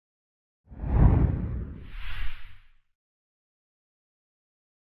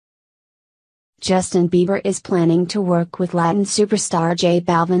Justin Bieber is planning to work with Latin superstar J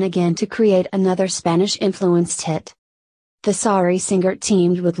Balvin again to create another Spanish-influenced hit. The Sorry singer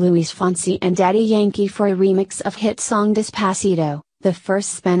teamed with Luis Fonsi and Daddy Yankee for a remix of hit song Despacito, the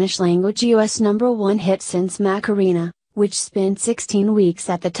first Spanish-language US #1 hit since Macarena, which spent 16 weeks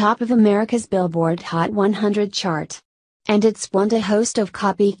at the top of America's Billboard Hot 100 chart. And it's won a host of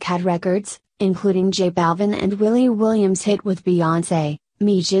copycat records, including J Balvin and Willie Williams' hit with Beyoncé,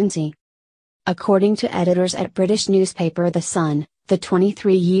 Me Ginty. According to editors at British newspaper The Sun, the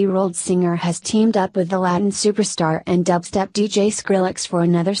 23-year-old singer has teamed up with the Latin superstar and dubstep DJ Skrillex for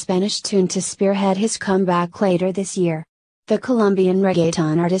another Spanish tune to spearhead his comeback later this year. The Colombian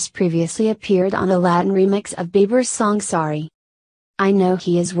reggaeton artist previously appeared on a Latin remix of Bieber's song Sorry. I know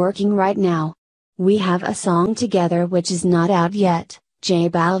he is working right now. We have a song together which is not out yet, J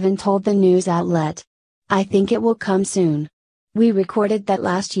Balvin told the news outlet. I think it will come soon. We recorded that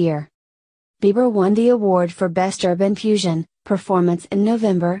last year. Bieber won the award for Best Urban Fusion Performance in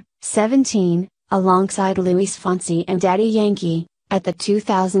November 17, alongside Luis Fonsi and Daddy Yankee, at the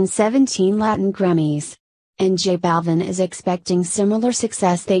 2017 Latin Grammys. And J Balvin is expecting similar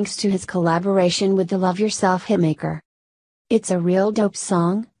success thanks to his collaboration with the Love Yourself hitmaker. It's a real dope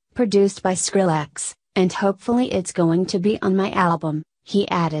song, produced by Skrillex, and hopefully it's going to be on my album, he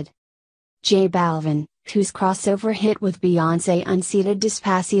added. J Balvin, whose crossover hit with Beyoncé unseated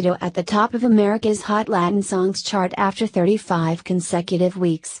Despacito at the top of America's Hot Latin Songs chart after 35 consecutive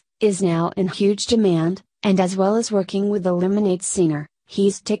weeks, is now in huge demand, and as well as working with the Lemonade singer,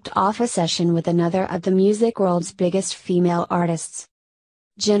 he's ticked off a session with another of the music world's biggest female artists.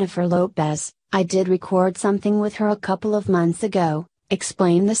 Jennifer Lopez, I did record something with her a couple of months ago,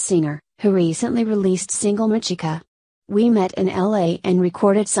 explained the singer, who recently released single Machica. We met in LA and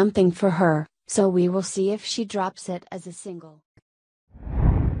recorded something for her. So we will see if she drops it as a single.